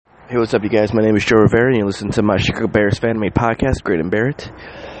Hey, what's up, you guys? My name is Joe Rivera, and you listen to my Chicago Bears fan-made podcast, Grin Bear It.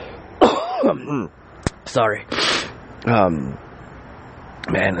 Sorry. Man,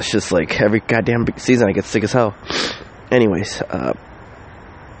 it's just like every goddamn season I get sick as hell. Anyways, just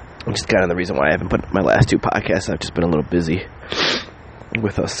kind of the reason why I haven't put my last two podcasts. I've just been a little busy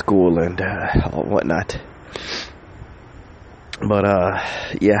with school and whatnot. But,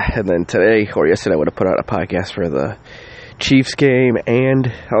 yeah, and then today, or yesterday, I would have put out a podcast for the Chiefs game, and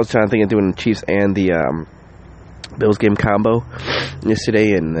I was trying to think of doing the Chiefs and the Bills game combo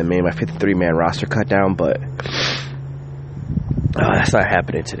yesterday, and then made my 53-man roster cut down, but that's not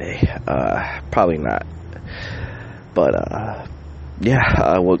happening today. Probably not. But,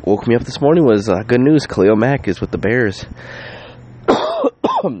 yeah, what woke me up this morning was good news. Khalil Mack is with the Bears.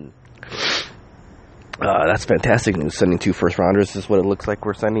 That's fantastic news. Sending 2 first-rounders is what it looks like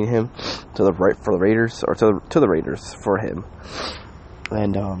we're sending him to the right for the Raiders, or to the Raiders for him.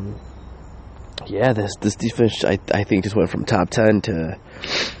 And yeah, this defense I think just went from top 10 to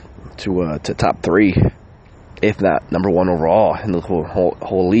top 3, if not number 1 overall in the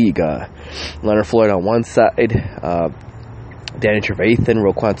whole league. Leonard Floyd on one side, Danny Trevathan,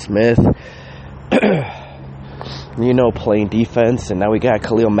 Roquan Smith. Playing defense, and now we got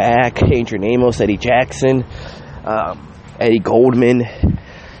Khalil Mack, Adrian Amos, Eddie Jackson, Eddie Goldman,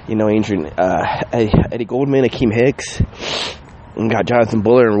 Eddie Goldman, Akeem Hicks, and got Jonathan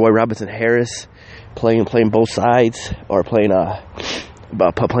Bullard and Roy Robinson Harris playing both sides, or playing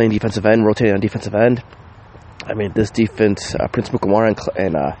defensive end, rotating on defensive end. I mean, this defense, Prince Mukamara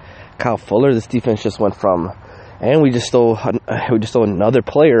and Kyle Fuller, this defense just went from. And we just stole another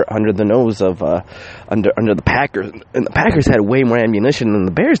player under the nose of under the Packers, and the Packers had way more ammunition than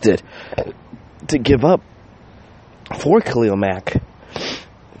the Bears did to give up for Khalil Mack.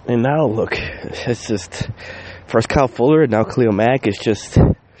 And now look, it's just first Kyle Fuller, now Khalil Mack is just,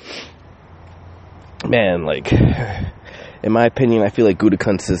 man, like, in my opinion, I feel like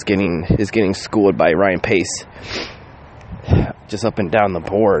Gutekunst is getting schooled by Ryan Pace, just up and down the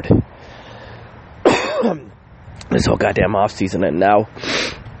board. This whole goddamn offseason, and now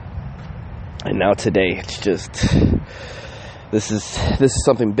today, it's just, this is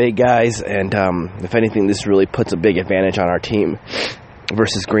something big, guys, and if anything, this really puts a big advantage on our team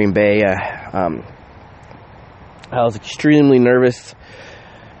versus Green Bay. I was extremely nervous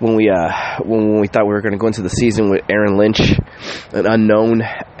when we thought we were going to go into the season with Aaron Lynch, an unknown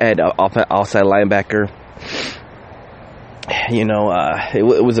at outside linebacker.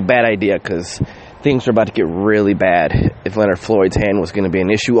 It was a bad idea, because things are about to get really bad if Leonard Floyd's hand was going to be an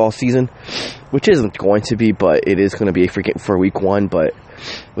issue all season, which isn't going to be, but it is going to be for week 1. But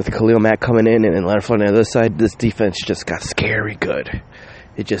with Khalil Mack coming in and Leonard Floyd on the other side, this defense just got scary good.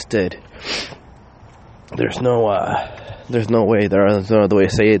 It just did. There's no other way to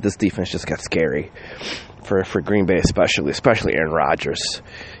say it. This defense just got scary for Green Bay, especially Aaron Rodgers.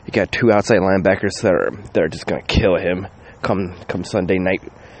 You got 2 outside linebackers that are just going to kill him come Sunday night.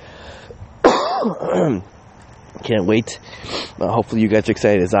 Can't wait. Hopefully you guys are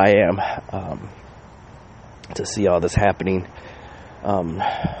excited as I am to see all this happening.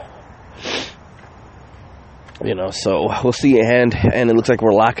 So we'll see. And it looks like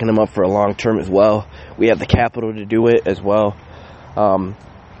we're locking them up for a long term as well. We have the capital to do it as well.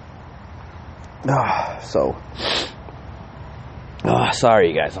 Sorry,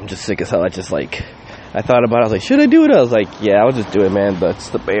 you guys. I'm just sick as hell. I thought about it. I was like, should I do it? I was like, yeah, I'll just do it, man. But it's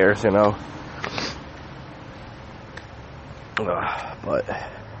the Bears, But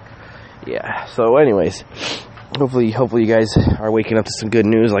yeah, so anyways, hopefully you guys are waking up to some good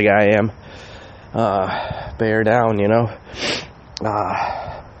news like I am. Bear down,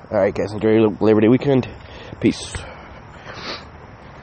 Alright, guys, enjoy your Labor Day weekend. Peace.